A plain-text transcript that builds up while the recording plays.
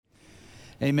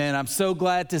Amen. I'm so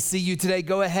glad to see you today.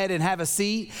 Go ahead and have a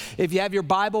seat. If you have your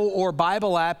Bible or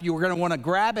Bible app, you're going to want to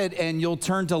grab it and you'll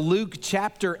turn to Luke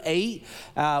chapter 8,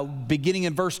 beginning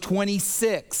in verse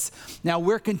 26. Now,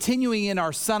 we're continuing in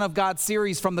our Son of God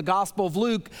series from the Gospel of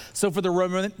Luke. So for the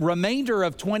remainder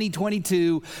of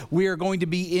 2022, we are going to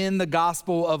be in the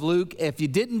Gospel of Luke. If you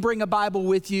didn't bring a Bible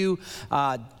with you,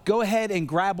 go ahead and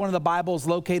grab one of the Bibles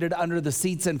located under the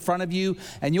seats in front of you,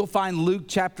 and you'll find Luke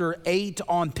chapter 8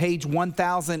 on page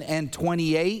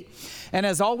 1028. And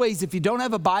as always, if you don't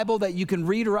have a Bible that you can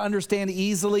read or understand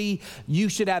easily, you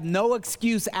should have no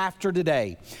excuse after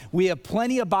today. We have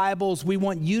plenty of Bibles. We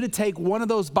want you to take one of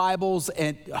those Bibles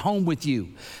and home with you.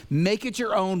 Make it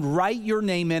your own, write your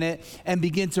name in it, and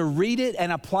begin to read it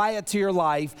and apply it to your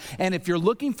life. And if you're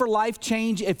looking for life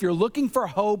change, if you're looking for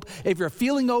hope, if you're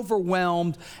feeling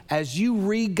overwhelmed, as you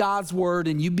read God's word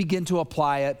and you begin to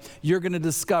apply it, you're going to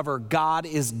discover God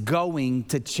is going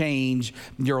to change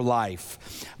your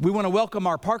life. We want to welcome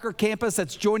our Parker campus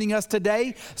that's joining us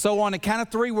today. So on the count of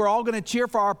three, we're all going to cheer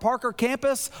for our Parker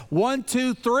campus. 1,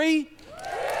 2, 3.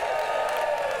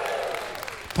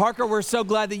 Parker, we're so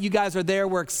glad that you guys are there.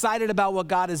 We're excited about what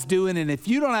God is doing. And if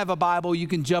you don't have a Bible, you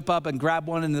can jump up and grab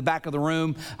one in the back of the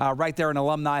room right there in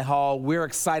Alumni Hall. We're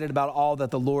excited about all that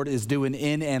the Lord is doing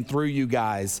in and through you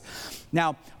guys.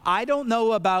 Now, I don't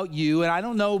know about you, and I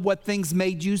don't know what things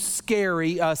made you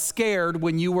scared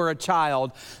when you were a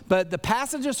child, but the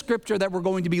passage of Scripture that we're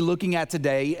going to be looking at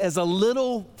today is a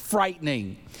little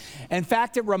frightening. In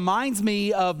fact, it reminds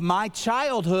me of my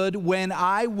childhood when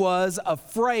I was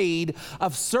afraid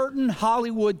of certain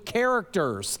Hollywood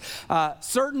characters,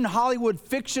 certain Hollywood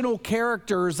fictional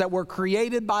characters that were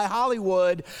created by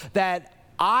Hollywood that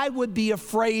I would be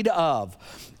afraid of.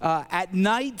 At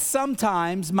night,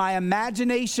 sometimes my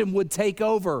imagination would take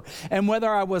over, and whether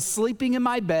I was sleeping in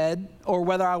my bed or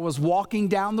whether I was walking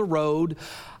down the road,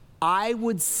 I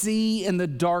would see in the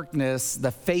darkness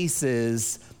the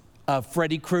faces of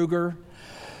Freddy Krueger,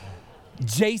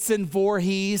 Jason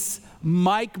Voorhees,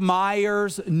 Mike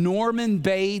Myers, Norman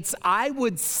Bates. I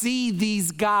would see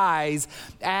these guys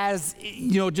as,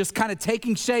 just kind of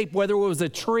taking shape, whether it was a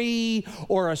tree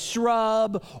or a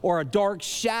shrub or a dark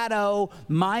shadow.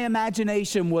 My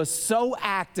imagination was so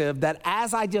active that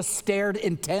as I just stared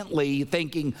intently,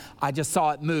 thinking I just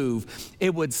saw it move,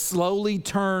 it would slowly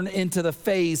turn into the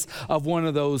face of one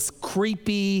of those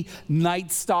creepy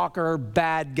Night Stalker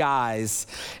bad guys,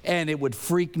 and it would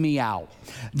freak me out.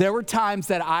 There were times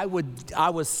that I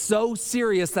was so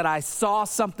serious that I saw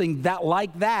something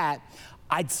like that,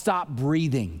 I'd stop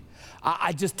breathing.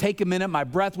 I'd just take a minute, my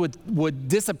breath would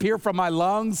disappear from my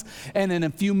lungs, and in a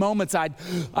few moments I'd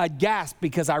gasp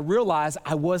because I realized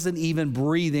I wasn't even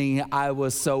breathing. I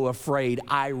was so afraid.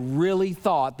 I really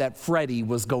thought that Freddy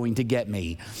was going to get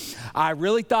me. I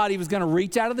really thought he was going to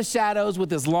reach out of the shadows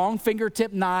with his long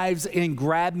fingertip knives and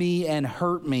grab me and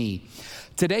hurt me.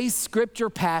 Today's scripture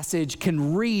passage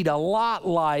can read a lot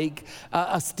like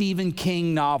a Stephen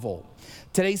King novel.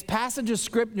 Today's passage of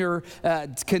scripture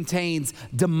contains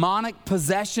demonic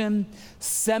possession,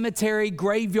 cemetery,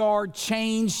 graveyard,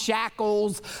 chains,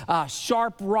 shackles,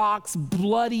 sharp rocks,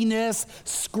 bloodiness,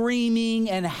 screaming,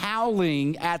 and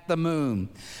howling at the moon.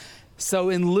 So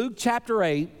in Luke chapter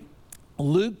 8,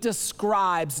 Luke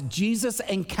describes Jesus'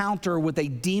 encounter with a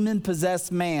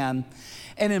demon-possessed man.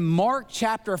 And in Mark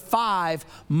chapter 5,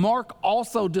 Mark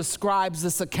also describes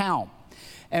this account.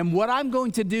 And what I'm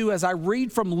going to do as I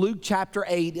read from Luke chapter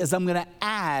 8 is I'm going to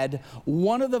add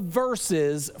one of the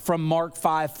verses from Mark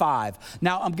 5:5.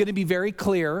 Now, I'm going to be very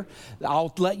clear.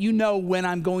 I'll let you know when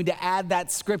I'm going to add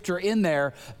that scripture in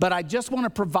there, but I just want to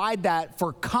provide that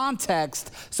for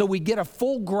context so we get a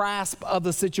full grasp of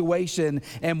the situation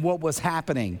and what was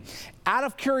happening. Out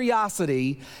of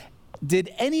curiosity,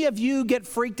 did any of you get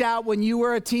freaked out when you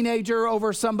were a teenager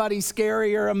over somebody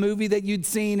scary or a movie that you'd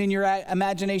seen and your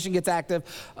imagination gets active?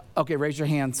 Okay, raise your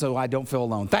hand so I don't feel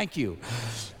alone. Thank you.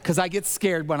 Because I get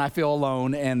scared when I feel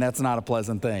alone, and that's not a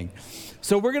pleasant thing.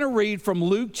 So we're going to read from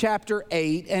Luke chapter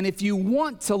 8, and if you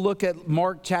want to look at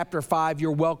Mark chapter 5,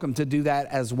 you're welcome to do that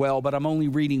as well, but I'm only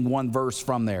reading one verse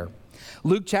from there.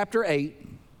 Luke chapter 8.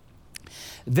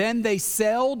 Then they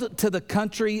sailed to the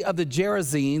country of the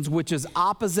Gerasenes, which is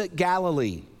opposite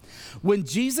Galilee. When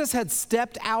Jesus had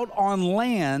stepped out on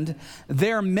land,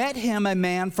 there met him a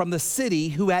man from the city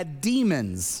who had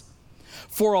demons.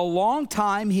 For a long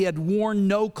time he had worn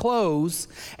no clothes,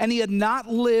 and he had not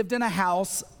lived in a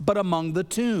house but among the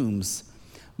tombs.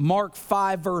 Mark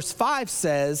 5 verse 5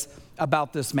 says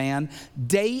about this man,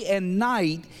 day and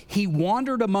night he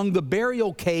wandered among the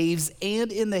burial caves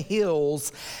and in the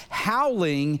hills,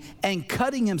 howling and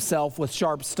cutting himself with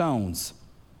sharp stones.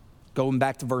 Going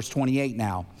back to verse 28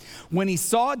 now. When he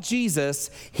saw Jesus,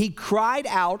 he cried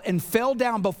out and fell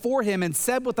down before him and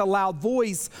said with a loud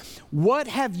voice, "What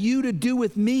have you to do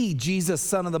with me, Jesus,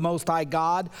 Son of the Most High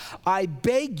God? I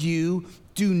beg you,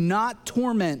 do not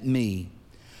torment me."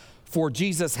 For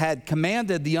Jesus had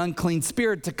commanded the unclean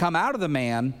spirit to come out of the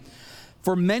man.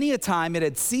 For many a time it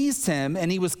had seized him,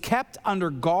 and he was kept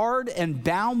under guard and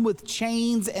bound with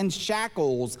chains and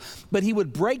shackles. But he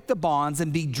would break the bonds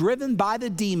and be driven by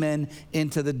the demon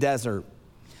into the desert.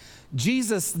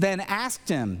 Jesus then asked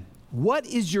him, "What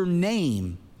is your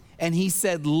name?" And he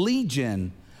said,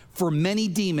 "Legion," for many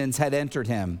demons had entered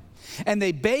him. And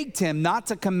they begged him not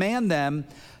to command them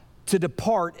to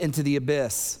depart into the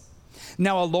abyss.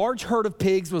 Now a large herd of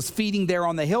pigs was feeding there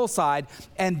on the hillside,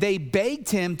 and they begged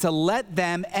him to let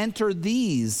them enter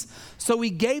these. So he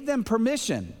gave them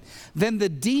permission. Then the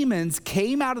demons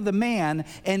came out of the man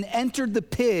and entered the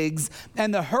pigs,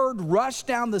 and the herd rushed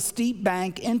down the steep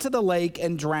bank into the lake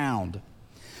and drowned.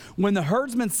 When the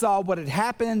herdsmen saw what had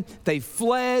happened, they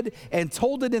fled and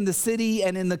told it in the city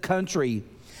and in the country.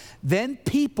 Then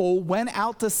people went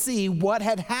out to see what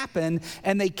had happened,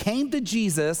 and they came to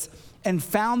Jesus and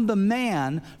found the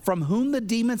man from whom the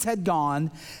demons had gone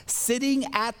sitting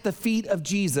at the feet of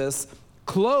Jesus,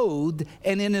 clothed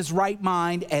and in his right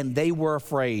mind, and they were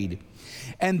afraid.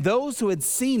 And those who had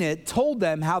seen it told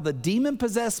them how the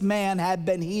demon-possessed man had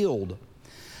been healed.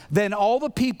 Then all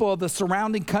the people of the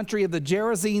surrounding country of the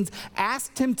Gerasenes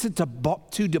asked him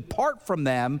to depart from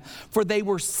them, for they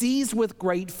were seized with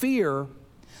great fear.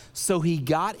 So he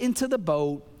got into the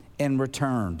boat and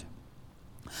returned.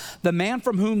 The man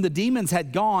from whom the demons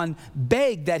had gone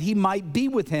begged that he might be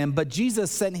with him, but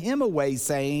Jesus sent him away,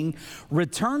 saying,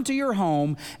 "Return to your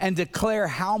home and declare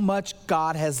how much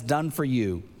God has done for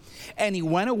you." And he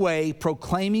went away,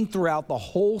 proclaiming throughout the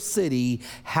whole city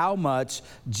how much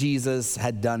Jesus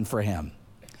had done for him.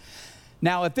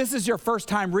 Now, if this is your first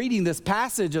time reading this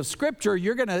passage of Scripture,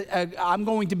 I'm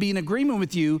going to be in agreement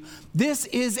with you. This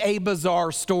is a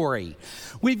bizarre story.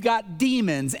 We've got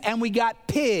demons, and we got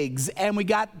pigs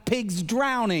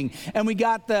drowning, and we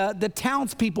got the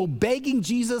townspeople begging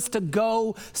Jesus to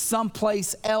go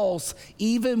someplace else,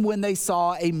 even when they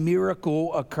saw a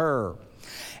miracle occur.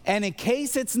 And in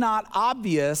case it's not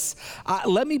obvious,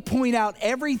 let me point out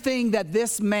everything that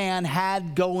this man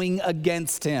had going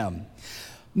against him.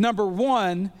 Number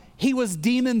one, he was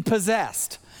demon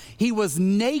possessed. He was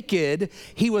naked,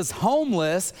 he was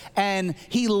homeless, and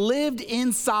he lived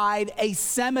inside a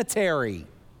cemetery.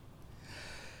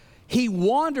 He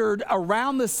wandered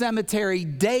around the cemetery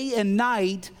day and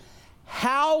night,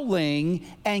 howling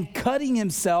and cutting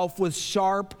himself with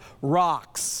sharp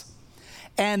rocks.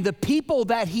 And the people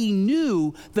that he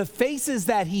knew, the faces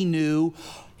that he knew,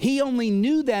 he only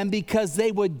knew them because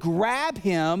they would grab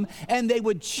him and they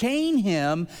would chain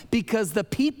him because the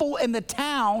people in the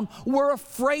town were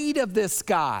afraid of this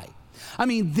guy. I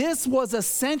mean, this was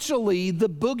essentially the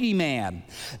boogeyman.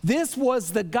 This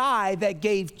was the guy that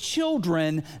gave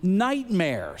children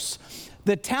nightmares.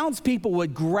 The townspeople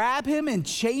would grab him and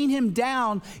chain him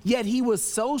down, yet he was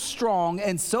so strong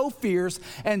and so fierce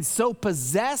and so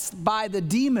possessed by the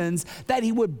demons that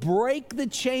he would break the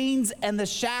chains and the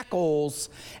shackles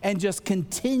and just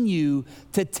continue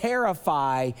to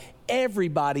terrify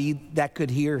everybody that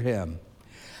could hear him.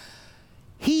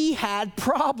 He had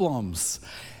problems.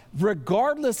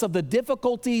 Regardless of the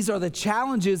difficulties or the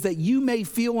challenges that you may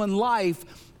feel in life,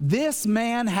 this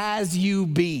man has you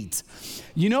beat.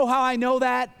 You know how I know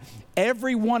that?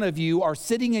 Every one of you are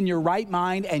sitting in your right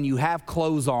mind and you have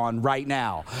clothes on right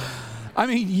now. I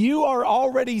mean, you are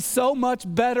already so much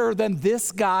better than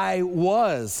this guy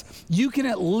was. You can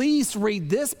at least read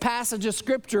this passage of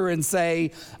Scripture and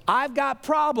say, I've got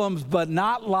problems, but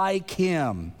not like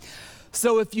him.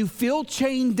 So if you feel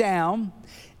chained down,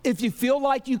 if you feel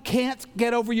like you can't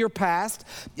get over your past,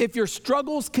 if your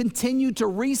struggles continue to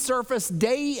resurface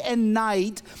day and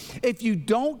night, if you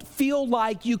don't feel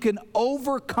like you can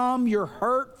overcome your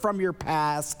hurt from your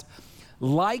past,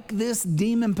 like this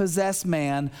demon-possessed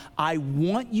man, I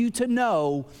want you to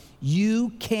know you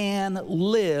can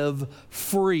live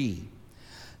free.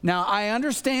 Now, I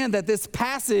understand that this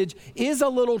passage is a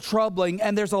little troubling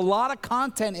and there's a lot of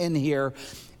content in here,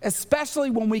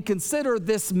 especially when we consider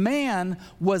this man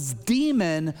was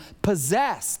demon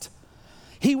possessed.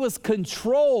 He was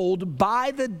controlled by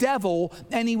the devil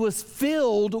and he was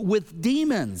filled with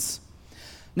demons.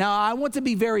 Now, I want to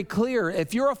be very clear.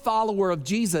 If you're a follower of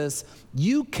Jesus,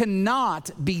 you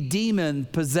cannot be demon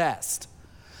possessed.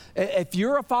 If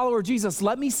you're a follower of Jesus,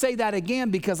 let me say that again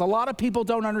because a lot of people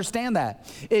don't understand that.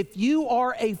 If you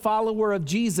are a follower of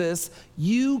Jesus,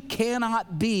 you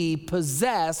cannot be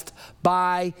possessed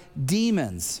by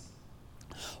demons.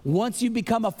 Once you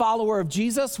become a follower of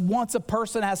Jesus, once a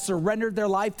person has surrendered their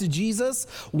life to Jesus,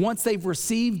 once they've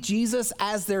received Jesus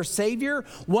as their Savior,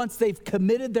 once they've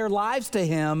committed their lives to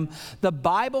Him, the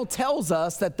Bible tells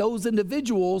us that those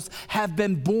individuals have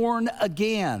been born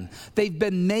again. They've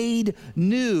been made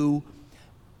new.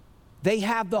 They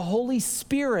have the Holy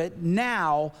Spirit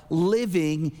now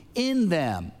living in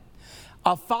them.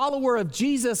 A follower of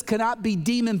Jesus cannot be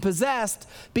demon possessed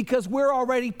because we're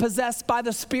already possessed by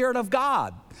the Spirit of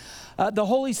God. The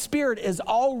Holy Spirit is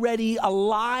already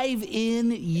alive in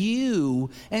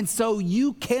you, and so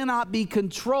you cannot be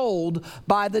controlled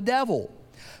by the devil.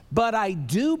 But I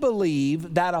do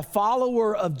believe that a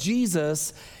follower of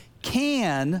Jesus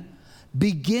can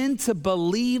begin to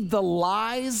believe the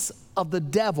lies of the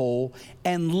devil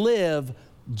and live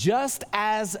just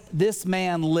as this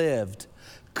man lived.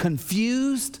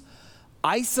 Confused,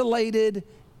 isolated,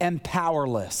 and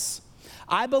powerless.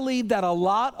 I believe that a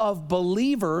lot of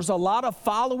believers, a lot of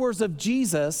followers of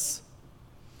Jesus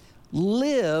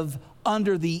live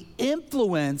under the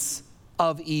influence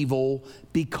of evil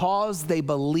because they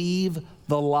believe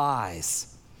the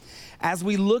lies. As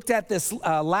we looked at this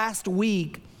last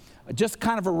week, just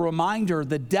kind of a reminder,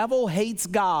 the devil hates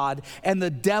God and the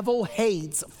devil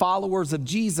hates followers of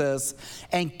Jesus,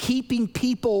 and keeping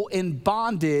people in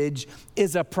bondage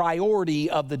is a priority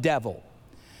of the devil.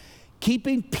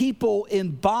 Keeping people in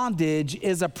bondage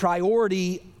is a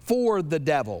priority for the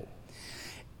devil.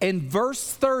 In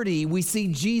verse 30, we see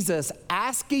Jesus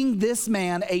asking this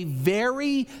man a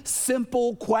very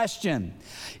simple question.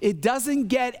 It doesn't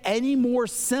get any more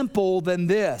simple than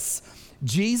this.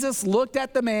 Jesus looked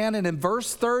at the man, and in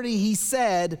verse 30, he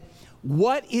said,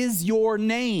 "What is your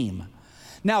name?"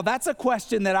 Now, that's a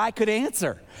question that I could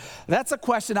answer. That's a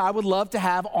question I would love to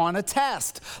have on a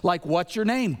test. Like, what's your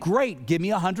name? Great, give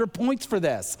me 100 points for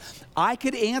this. I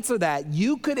could answer that.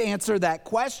 You could answer that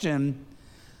question.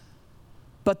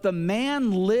 But the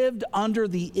man lived under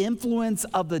the influence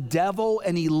of the devil,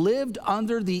 and he lived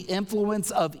under the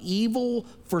influence of evil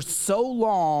for so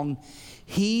long,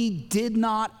 he did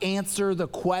not answer the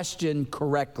question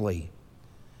correctly.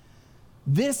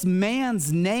 This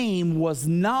man's name was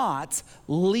not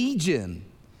Legion.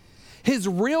 His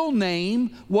real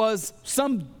name was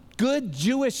some good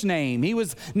Jewish name. He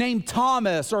was named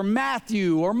Thomas or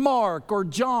Matthew or Mark or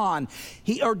John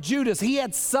or Judas. He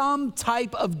had some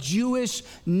type of Jewish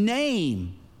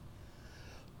name.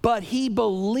 But he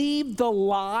believed the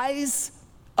lies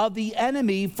of the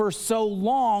enemy for so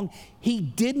long, he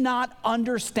did not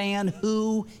understand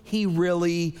who he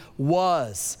really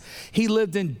was. He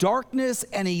lived in darkness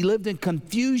and he lived in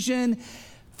confusion.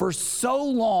 For so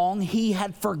long, he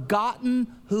had forgotten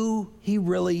who he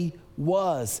really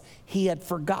was. He had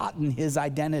forgotten his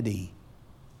identity.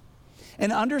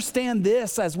 And understand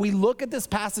this, as we look at this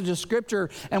passage of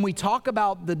Scripture and we talk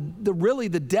about the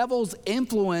devil's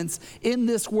influence in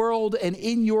this world and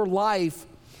in your life,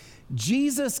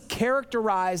 Jesus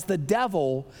characterized the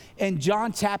devil in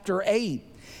John chapter 8.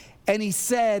 And he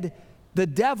said, the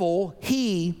devil,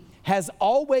 he has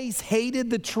always hated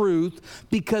the truth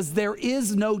because there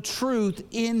is no truth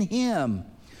in him.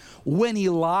 When he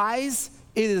lies,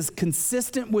 it is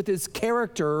consistent with his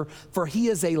character, for he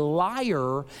is a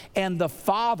liar and the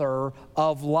father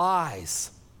of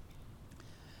lies.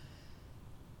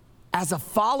 As a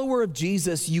follower of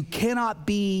Jesus, you cannot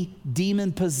be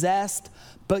demon-possessed,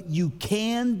 but you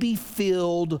can be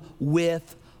filled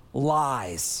with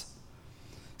lies.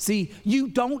 See, you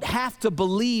don't have to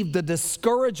believe the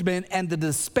discouragement and the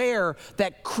despair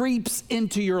that creeps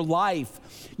into your life.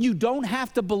 You don't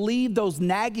have to believe those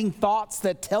nagging thoughts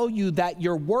that tell you that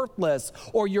you're worthless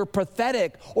or you're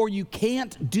pathetic or you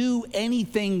can't do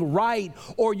anything right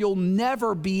or you'll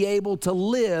never be able to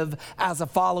live as a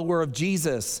follower of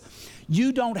Jesus.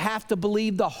 You don't have to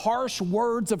believe the harsh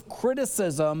words of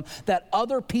criticism that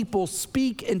other people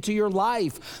speak into your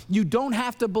life. You don't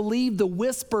have to believe the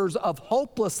whispers of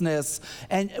hopelessness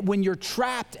and when you're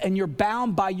trapped and you're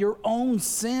bound by your own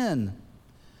sin.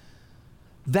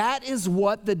 That is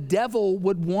what the devil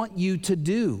would want you to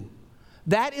do.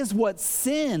 That is what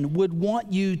sin would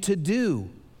want you to do.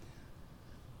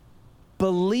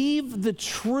 Believe the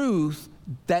truth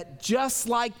that just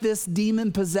like this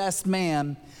demon-possessed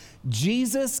man,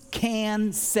 Jesus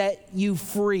can set you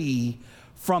free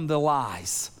from the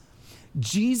lies.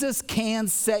 Jesus can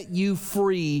set you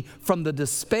free from the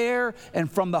despair and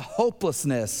from the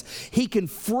hopelessness. He can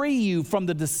free you from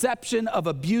the deception of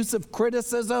abusive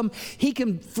criticism. He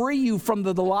can free you from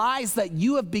the lies that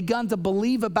you have begun to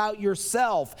believe about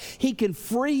yourself. He can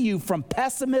free you from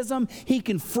pessimism. He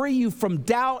can free you from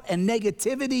doubt and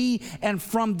negativity and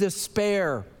from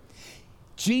despair.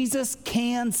 Jesus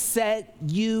can set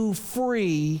you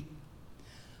free,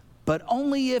 but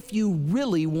only if you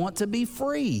really want to be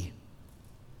free.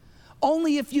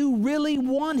 Only if you really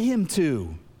want him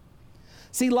to.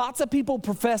 See, lots of people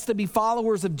profess to be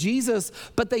followers of Jesus,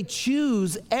 but they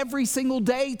choose every single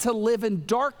day to live in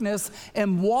darkness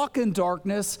and walk in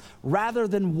darkness rather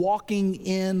than walking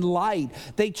in light.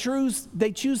 They choose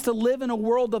to live in a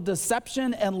world of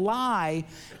deception and lie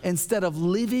instead of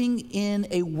living in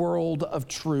a world of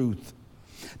truth.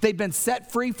 They've been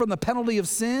set free from the penalty of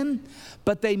sin,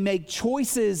 but they make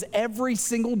choices every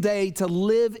single day to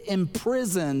live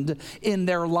imprisoned in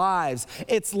their lives.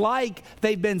 It's like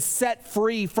they've been set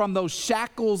free from those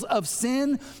shackles of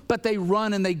sin, but they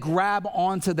run and they grab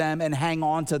onto them and hang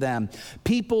on to them.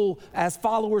 People, as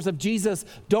followers of Jesus,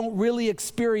 don't really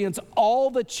experience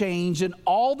all the change and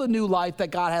all the new life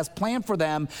that God has planned for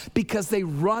them because they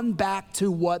run back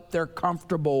to what they're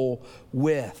comfortable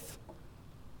with.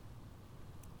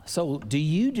 So, do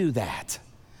you do that?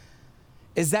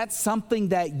 Is that something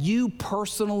that you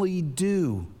personally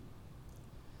do?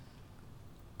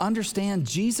 Understand,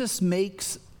 Jesus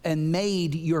makes and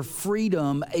made your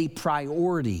freedom a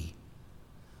priority.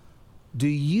 Do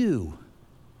you?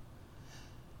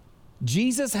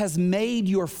 Jesus has made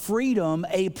your freedom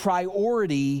a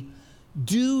priority.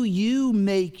 Do you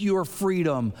make your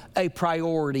freedom a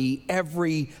priority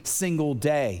every single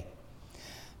day?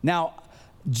 Now,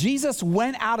 Jesus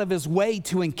went out of his way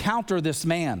to encounter this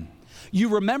man. You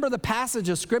remember the passage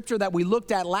of scripture that we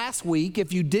looked at last week.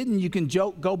 If you didn't, you can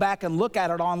go back and look at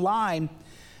it online.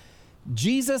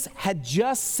 Jesus had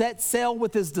just set sail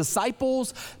with his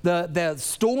disciples. The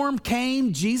storm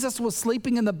came. Jesus was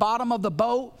sleeping in the bottom of the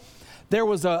boat. There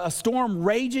was a storm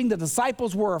raging. The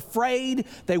disciples were afraid.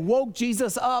 They woke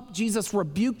Jesus up. Jesus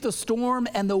rebuked the storm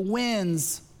and the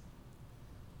winds.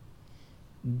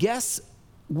 Guess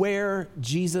where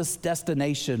Jesus'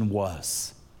 destination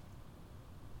was?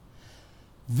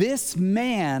 This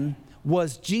man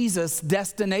was Jesus'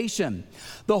 destination.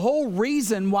 The whole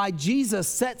reason why Jesus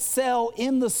set sail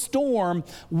in the storm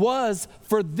was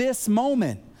for this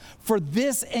moment, for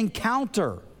this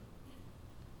encounter.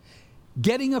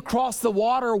 Getting across the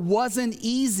water wasn't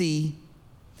easy.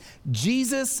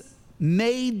 Jesus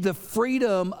made the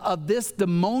freedom of this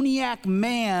demoniac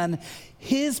man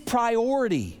his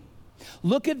priority.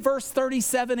 Look at verse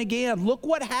 37 again. Look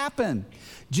what happened.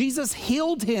 Jesus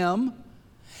healed him.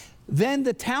 Then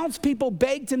the townspeople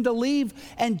begged him to leave,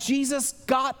 and Jesus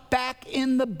got back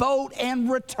in the boat and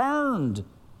returned.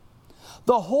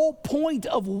 The whole point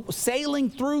of sailing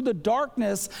through the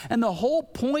darkness and the whole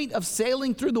point of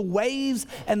sailing through the waves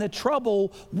and the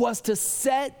trouble was to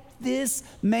set this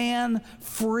man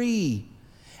free.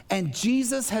 And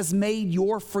Jesus has made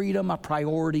your freedom a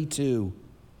priority too.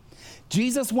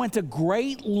 Jesus went to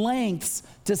great lengths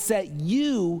to set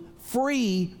you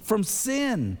free from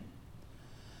sin.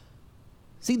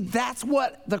 See, that's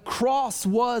what the cross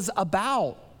was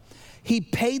about. He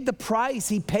paid the price.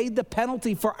 He paid the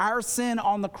penalty for our sin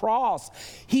on the cross.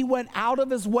 He went out of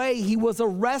his way. He was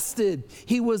arrested.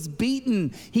 He was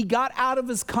beaten. He got out of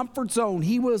his comfort zone.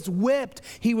 He was whipped.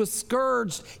 He was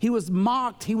scourged. He was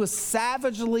mocked. He was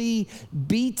savagely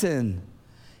beaten.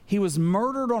 He was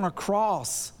murdered on a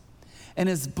cross. And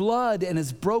his blood and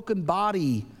his broken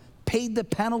body paid the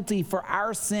penalty for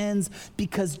our sins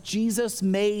because Jesus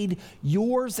made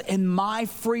yours and my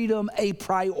freedom a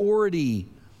priority,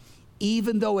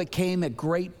 even though it came at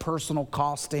great personal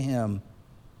cost to him.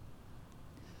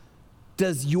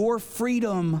 Does your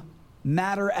freedom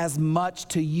matter as much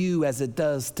to you as it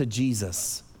does to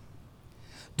Jesus?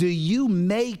 Do you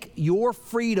make your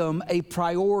freedom a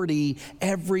priority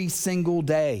every single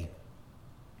day?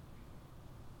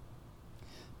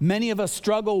 Many of us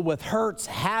struggle with hurts,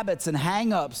 habits, and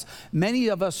hang-ups. Many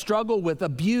of us struggle with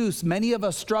abuse. Many of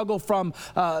us struggle from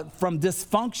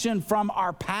dysfunction from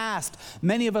our past.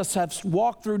 Many of us have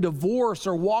walked through divorce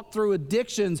or walked through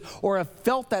addictions or have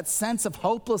felt that sense of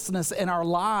hopelessness in our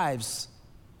lives.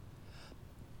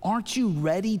 Aren't you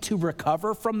ready to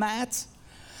recover from that?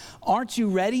 Aren't you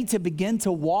ready to begin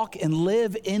to walk and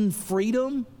live in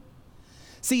freedom?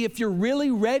 See, if you're really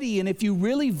ready and if you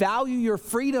really value your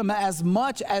freedom as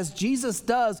much as Jesus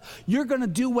does, you're going to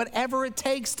do whatever it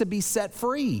takes to be set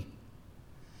free.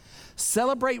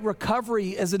 Celebrate Recovery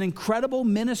is an incredible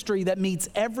ministry that meets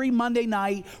every Monday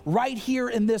night right here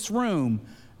in this room,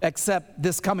 except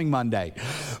this coming Monday.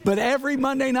 But every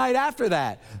Monday night after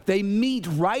that, they meet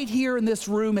right here in this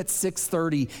room at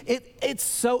 6:30.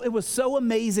 It was so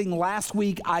amazing. Last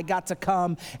week, I got to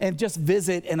come and just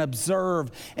visit and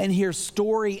observe and hear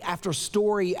story after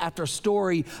story after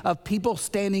story of people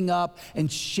standing up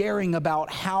and sharing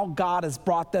about how God has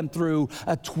brought them through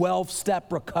a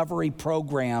 12-step recovery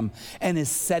program and is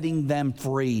setting them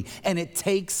free. And it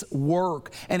takes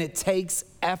work, and it takes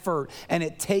effort, and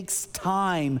it takes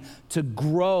time to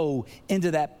grow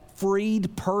into that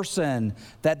freed person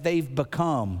that they've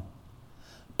become.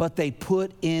 But they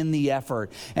put in the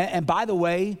effort. And by the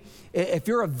way, if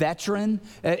you're a veteran,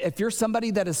 if you're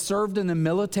somebody that has served in the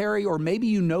military, or maybe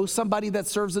you know somebody that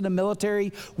serves in the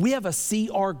military, we have a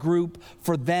CR group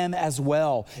for them as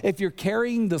well. If you're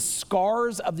carrying the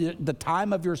scars of the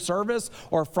time of your service,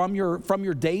 or from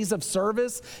your days of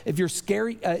service, if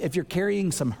you're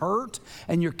carrying some hurt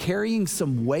and you're carrying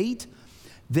some weight,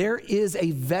 there is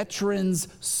a veterans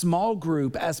small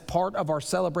group as part of our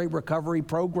Celebrate Recovery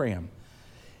program.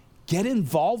 Get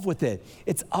involved with it.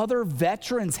 It's other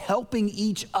veterans helping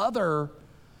each other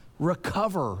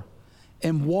recover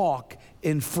and walk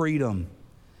in freedom.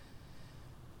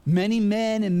 Many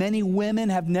men and many women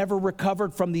have never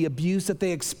recovered from the abuse that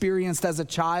they experienced as a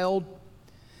child.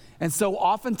 And so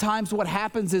oftentimes what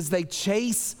happens is they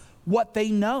chase what they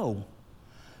know.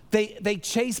 They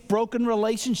chase broken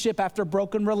relationship after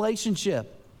broken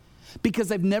relationship because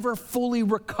they've never fully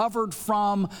recovered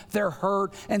from their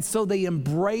hurt, and so they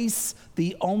embrace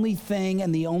the only thing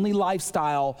and the only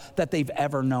lifestyle that they've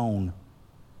ever known.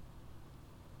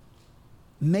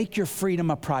 Make your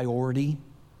freedom a priority.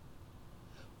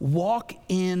 Walk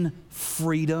in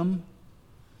freedom.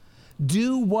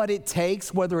 Do what it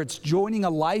takes, whether it's joining a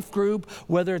life group,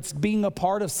 whether it's being a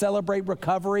part of Celebrate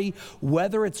Recovery,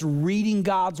 whether it's reading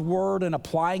God's word and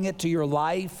applying it to your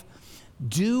life.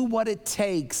 Do what it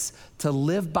takes to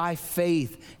live by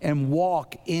faith and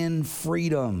walk in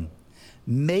freedom.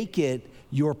 Make it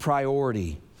your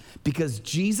priority, because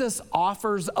Jesus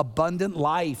offers abundant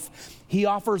life. He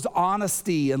offers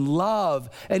honesty and love,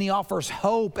 and he offers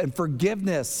hope and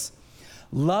forgiveness.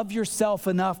 Love yourself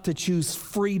enough to choose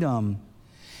freedom,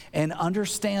 and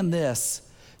understand this: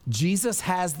 Jesus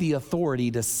has the authority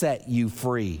to set you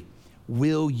free.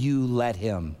 Will you let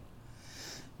him?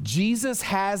 Jesus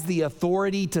has the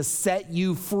authority to set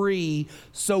you free,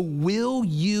 so will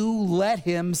you let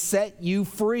him set you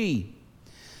free?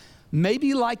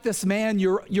 Maybe like this man,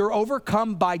 you're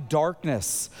overcome by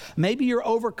darkness. Maybe you're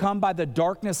overcome by the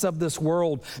darkness of this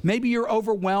world. Maybe you're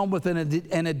overwhelmed with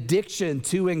an addiction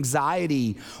to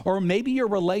anxiety. Or maybe your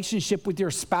relationship with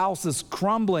your spouse is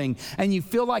crumbling and you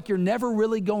feel like you're never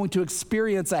really going to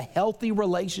experience a healthy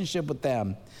relationship with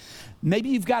them. Maybe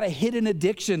you've got a hidden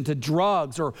addiction to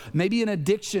drugs, or maybe an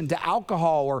addiction to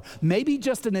alcohol, or maybe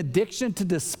just an addiction to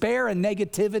despair and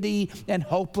negativity and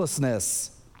hopelessness.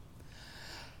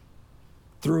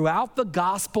 Throughout the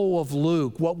Gospel of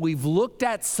Luke, what we've looked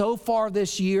at so far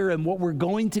this year and what we're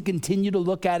going to continue to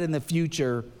look at in the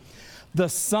future, the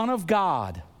Son of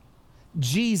God,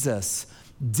 Jesus,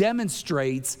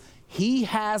 demonstrates he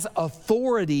has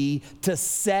authority to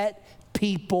set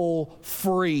people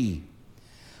free.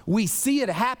 We see it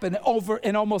happen over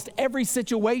in almost every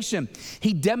situation.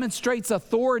 He demonstrates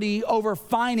authority over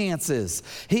finances.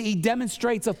 He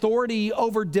demonstrates authority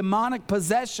over demonic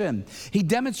possession. He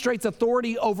demonstrates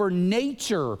authority over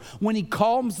nature when he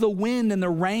calms the wind and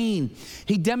the rain.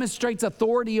 He demonstrates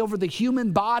authority over the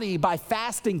human body by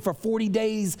fasting for 40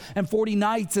 days and 40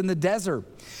 nights in the desert.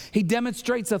 He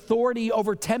demonstrates authority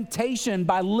over temptation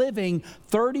by living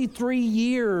 33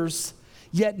 years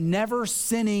yet never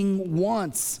sinning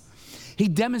once. He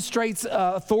demonstrates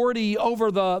authority over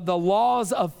the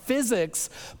laws of physics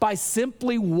by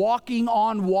simply walking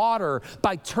on water,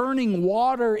 by turning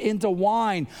water into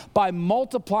wine, by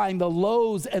multiplying the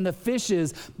loaves and the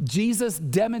fishes. Jesus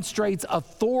demonstrates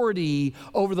authority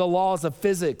over the laws of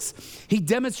physics. He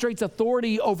demonstrates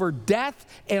authority over death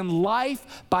and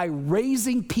life by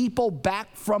raising people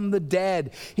back from the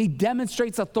dead. He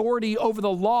demonstrates authority over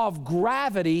the law of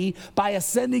gravity by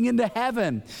ascending into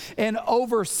heaven, and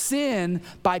over sin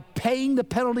by paying the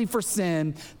penalty for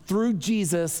sin through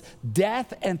Jesus'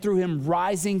 death and through him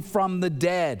rising from the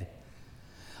dead.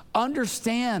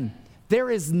 Understand, there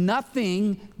is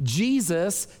nothing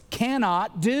Jesus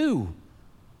cannot do.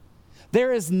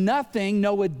 There is nothing,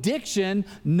 no addiction,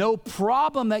 no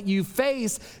problem that you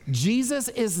face, Jesus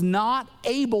is not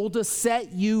able to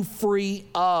set you free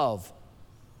of.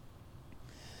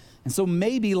 And so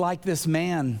maybe like this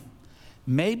man,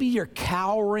 Maybe you're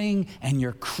cowering and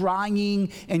you're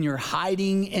crying and you're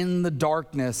hiding in the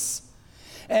darkness.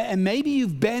 And maybe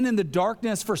you've been in the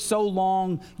darkness for so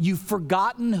long, you've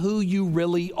forgotten who you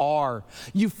really are.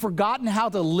 You've forgotten how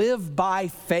to live by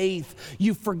faith.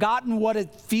 You've forgotten what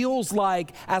it feels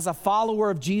like as a follower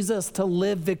of Jesus to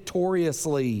live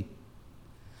victoriously.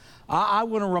 I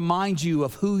want to remind you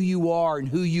of who you are and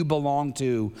who you belong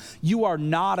to. You are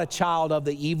not a child of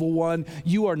the evil one.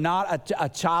 You are not a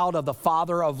child of the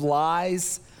father of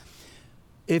lies.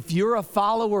 If you're a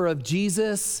follower of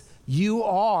Jesus, you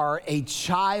are a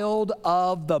child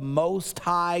of the Most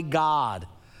High God.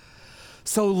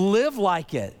 So live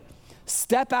like it.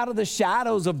 Step out of the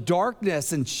shadows of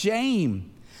darkness and shame.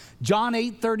 John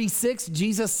 8:36,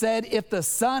 Jesus said, if the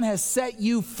Son has set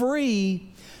you free,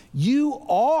 you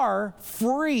are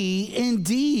free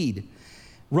indeed.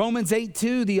 Romans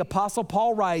 8:2, the Apostle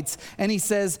Paul writes, and he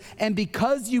says, and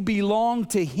because you belong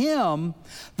to him,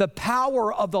 the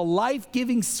power of the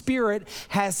life-giving Spirit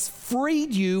has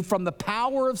freed you from the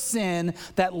power of sin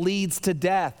that leads to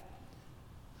death.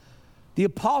 The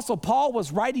Apostle Paul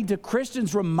was writing to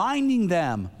Christians, reminding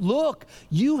them, look,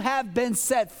 you have been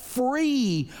set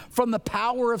free from the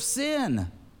power of sin.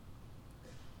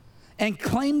 And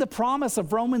claim the promise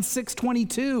of Romans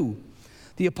 6:22.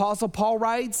 The Apostle Paul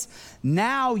writes,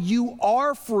 now you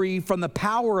are free from the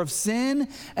power of sin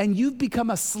and you've become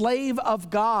a slave of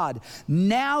God.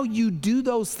 Now you do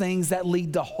those things that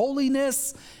lead to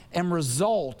holiness and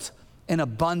result in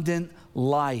abundant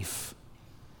life.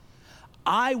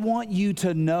 I want you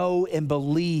to know and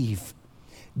believe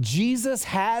Jesus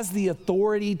has the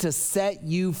authority to set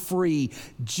you free.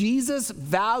 Jesus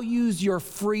values your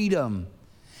freedom,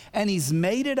 and he's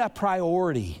made it a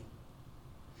priority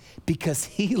because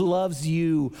he loves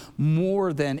you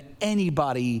more than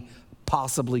anybody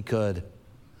possibly could.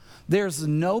 There's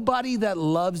nobody that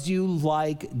loves you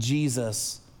like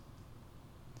Jesus.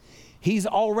 He's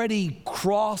already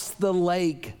crossed the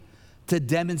lake to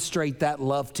demonstrate that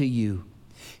love to you.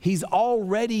 He's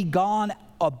already gone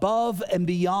above and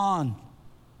beyond.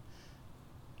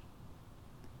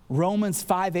 Romans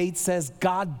 5:8 says,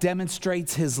 God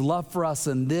demonstrates his love for us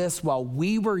in this: while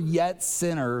we were yet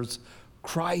sinners,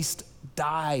 Christ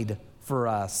died for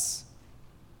us.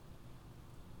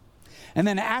 And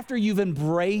then after you've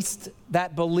embraced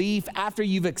that belief, after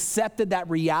you've accepted that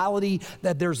reality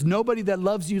that there's nobody that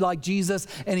loves you like Jesus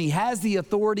and he has the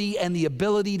authority and the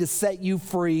ability to set you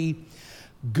free,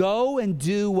 go and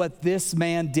do what this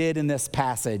man did in this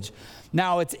passage.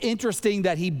 Now, it's interesting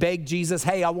that he begged Jesus,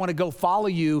 hey, I want to go follow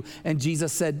you. And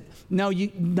Jesus said, no,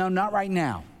 not right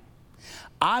now.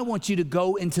 I want you to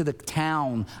go into the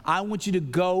town. I want you to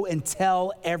go and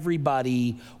tell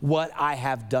everybody what I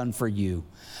have done for you.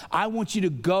 I want you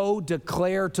to go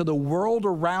declare to the world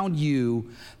around you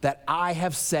that I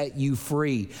have set you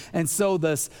free. And so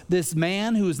this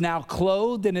man who is now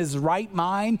clothed in his right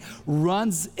mind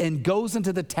runs and goes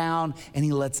into the town, and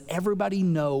he lets everybody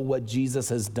know what Jesus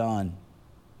has done.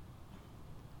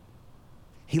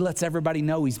 He lets everybody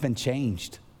know he's been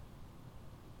changed.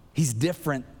 He's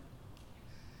different.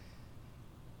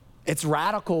 It's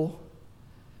radical,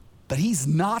 but he's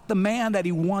not the man that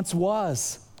he once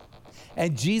was.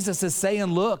 And Jesus is saying,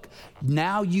 look,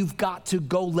 now you've got to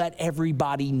go let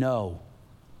everybody know.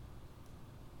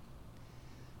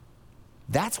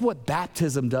 That's what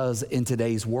baptism does in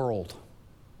today's world.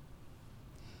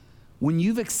 When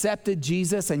you've accepted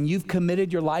Jesus and you've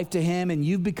committed your life to him and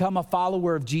you've become a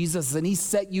follower of Jesus and he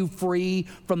set you free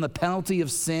from the penalty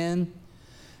of sin,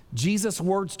 Jesus'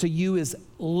 words to you is,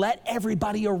 let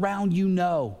everybody around you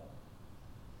know.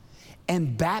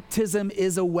 And baptism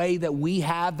is a way that we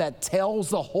have that tells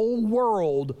the whole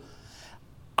world,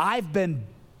 I've been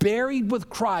buried with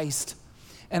Christ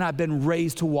and I've been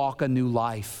raised to walk a new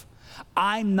life.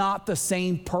 I'm not the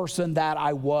same person that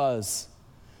I was.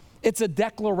 It's a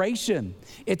declaration.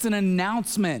 It's an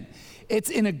announcement. It's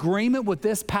in agreement with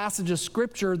this passage of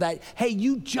scripture that, hey,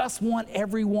 you just want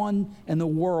everyone in the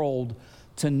world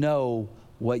to know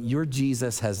what your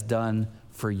Jesus has done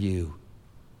for you.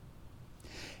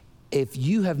 If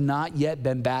you have not yet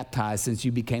been baptized since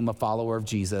you became a follower of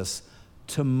Jesus,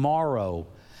 tomorrow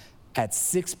at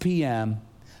 6 p.m.,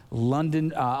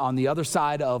 London, on the other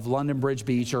side of London Bridge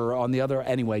Beach, or on the other,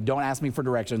 anyway, don't ask me for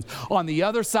directions, on the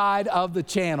other side of the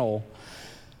channel,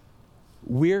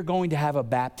 we're going to have a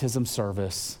baptism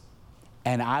service.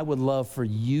 And I would love for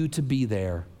you to be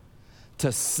there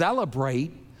to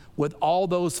celebrate with all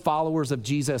those followers of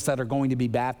Jesus that are going to be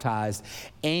baptized.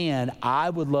 And I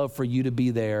would love for you to be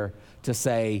there to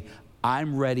say,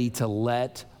 I'm ready to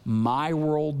let my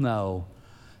world know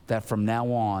that from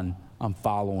now on, I'm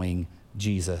following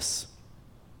Jesus.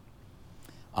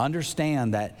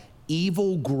 understand that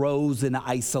evil grows in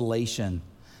isolation.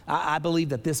 I believe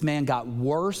that this man got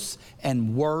worse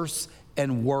and worse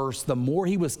and worse. The more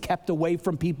he was kept away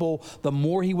from people, the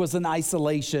more he was in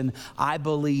isolation, I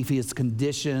believe his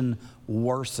condition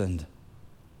worsened.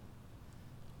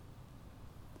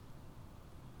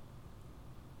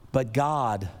 But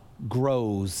God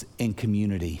grows in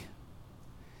community.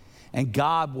 And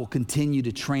God will continue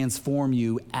to transform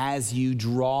you as you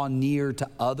draw near to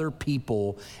other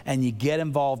people and you get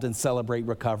involved in Celebrate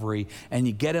Recovery and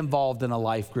you get involved in a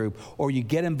life group or you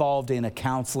get involved in a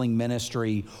counseling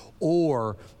ministry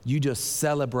or you just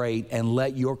celebrate and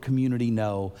let your community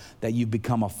know that you've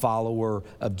become a follower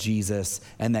of Jesus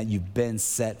and that you've been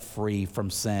set free from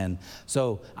sin.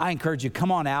 So I encourage you,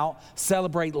 come on out,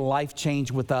 celebrate life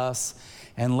change with us.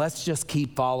 And let's just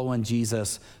keep following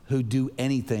Jesus, who do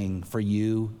anything for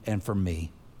you and for me.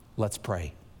 Let's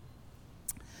pray.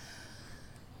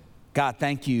 God,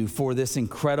 thank you for this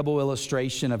incredible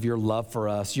illustration of your love for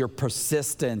us, your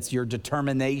persistence, your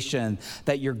determination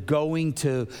that you're going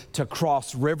to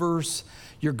cross rivers,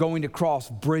 you're going to cross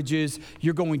bridges,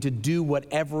 you're going to do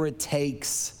whatever it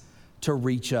takes to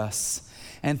reach us.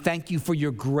 And thank you for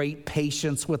your great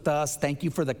patience with us. Thank you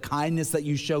for the kindness that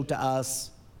you show to us.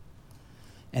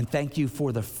 And thank you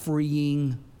for the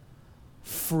freeing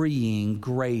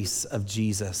grace of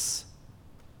Jesus.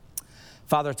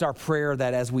 Father, it's our prayer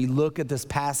that as we look at this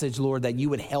passage, Lord, that you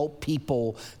would help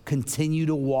people continue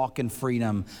to walk in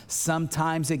freedom.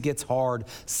 Sometimes it gets hard.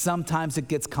 Sometimes it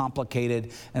gets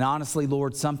complicated. And honestly,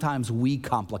 Lord, sometimes we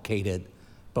complicate it,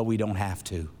 but we don't have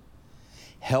to.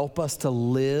 Help us to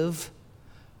live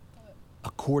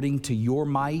according to your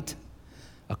might,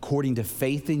 according to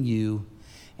faith in you,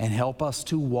 and help us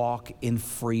to walk in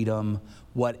freedom,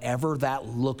 whatever that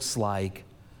looks like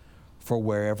for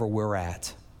wherever we're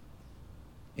at.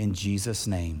 In Jesus'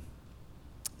 name,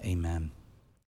 amen.